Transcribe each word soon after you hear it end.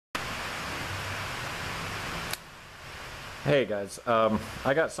Hey guys,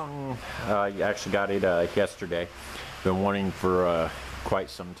 I got something, I actually got it yesterday. Been wanting for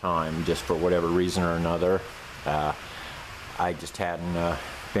quite some time, just for whatever reason or another. I just hadn't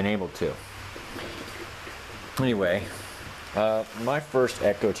been able to. Anyway, my first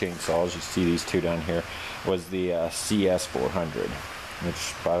Echo chainsaw, as you see these two down here, was the CS590,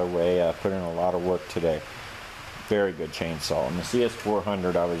 which, by the way, put in a lot of work today. Very good chainsaw. And the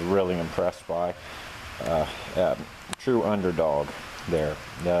CS590 I was really impressed by. True underdog there.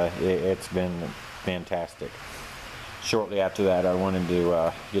 It's been fantastic. Shortly after that, I wanted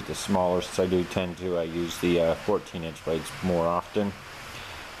to get the smaller, since I do tend to use the 14-inch blades more often.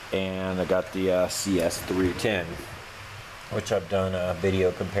 And I got the CS310, which I've done a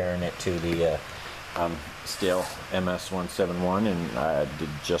video comparing it to the still MS171, and I did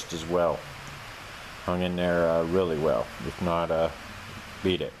just as well. Hung in there really well, if not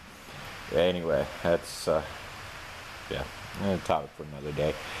beat it. Anyway, that's yeah, a topic for another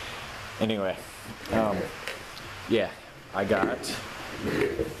day. Anyway, yeah, I got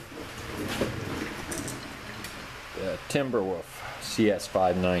the Timberwolf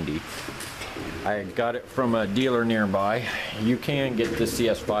CS590. I got it from a dealer nearby. You can get the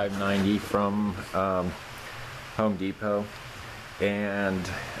CS590 from Home Depot,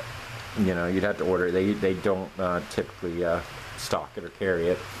 and you know, you'd have to order it. They don't typically stock it or carry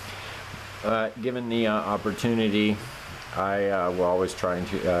it. Given the opportunity, I will always try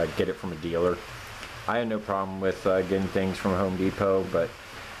to get it from a dealer. I had no problem with getting things from Home Depot, but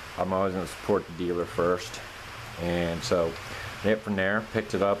I'm always going to support the dealer first. And so, from there,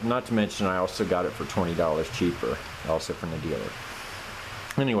 picked it up. Not to mention, I also got it for $20 cheaper, also from the dealer.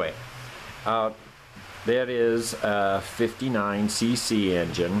 Anyway, that is a 59cc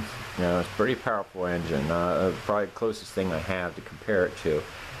engine. You know, it's a pretty powerful engine. Probably the closest thing I have to compare it to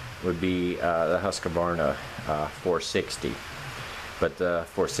would be the Husqvarna 460, but the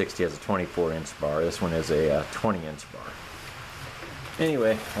 460 has a 24-inch bar. This one is a 20-inch bar.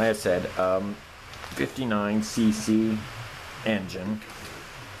 Anyway, like I said, 59cc engine,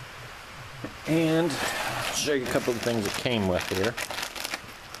 and I'll show you a couple of things it came with here.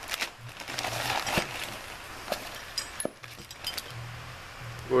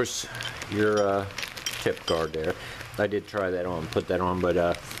 Of course, your tip guard there. I did try that on, put that on, but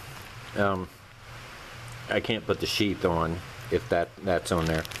I can't put the sheath on if that's on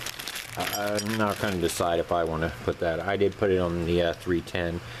there. I'm not trying to decide if I want to put that. I did put it on the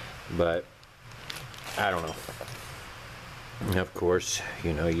 310, but I don't know. And of course,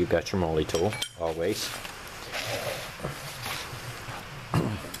 you know, you got your molly tool always.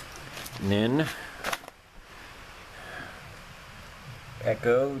 And then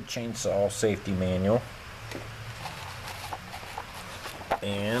Echo chainsaw safety manual.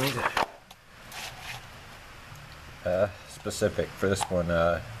 And specific for this one,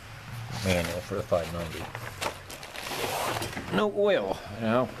 manual for the 590. No oil, you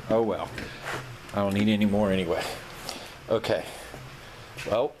know. Oh well, I don't need any more anyway. Okay,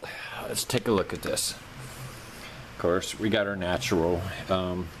 well, let's take a look at this. Of course, we got our natural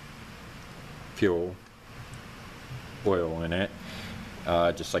fuel oil in it,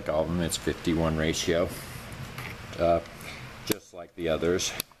 just like all of them. It's 51 ratio. Just like the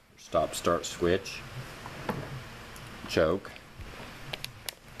others. Stop start switch, choke,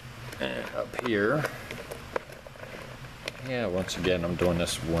 and up here, yeah, once again I'm doing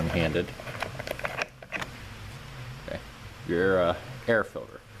this one-handed. Okay, your air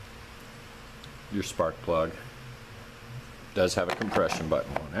filter, your spark plug does have a compression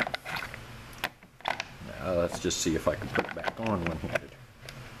button on it. Now let's just see if I can put it back on one-handed.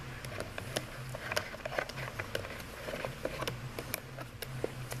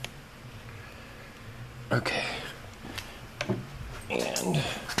 Okay, and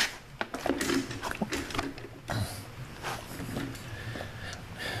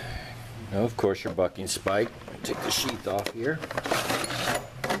now, of course, your bucking spike. Take the sheath off here,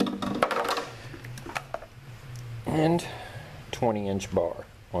 and 20-inch bar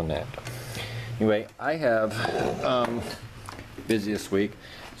on that. Anyway, I have busy this week,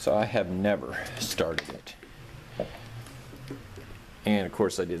 so I have never started it. And of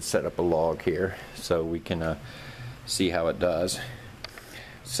course I did set up a log here so we can see how it does.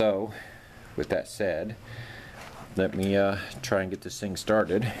 So with that said, let me try and get this thing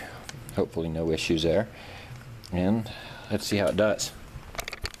started. Hopefully no issues there, and let's see how it does.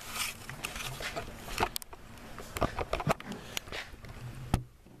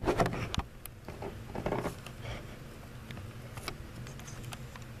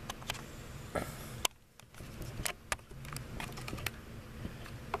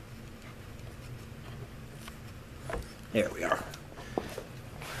 There we are.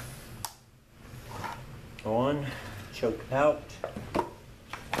 On, choke out,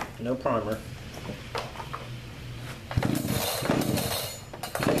 no primer.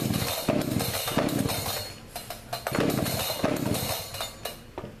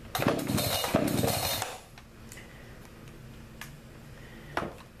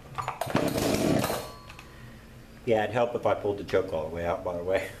 Yeah, it'd help if I pulled the choke all the way out, by the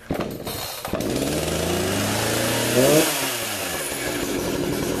way.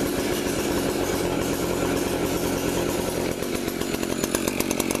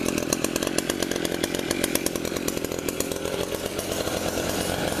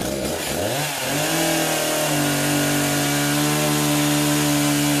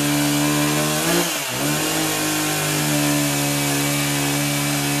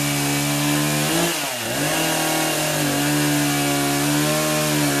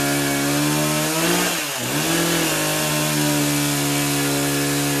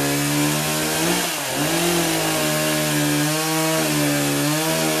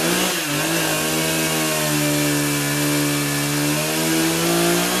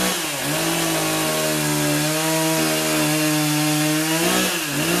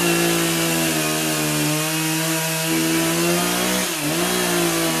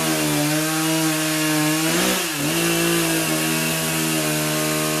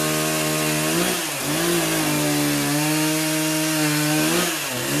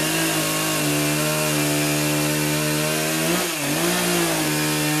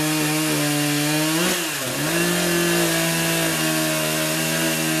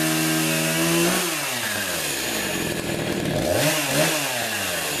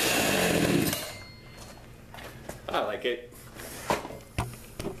 I like it.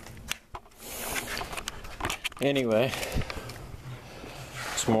 Anyway,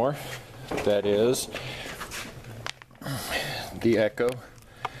 some more. That is the Echo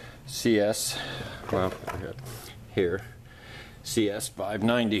CS, well, here,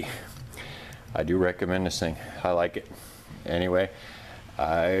 CS590. I do recommend this thing. I like it. Anyway,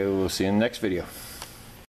 I will see you in the next video.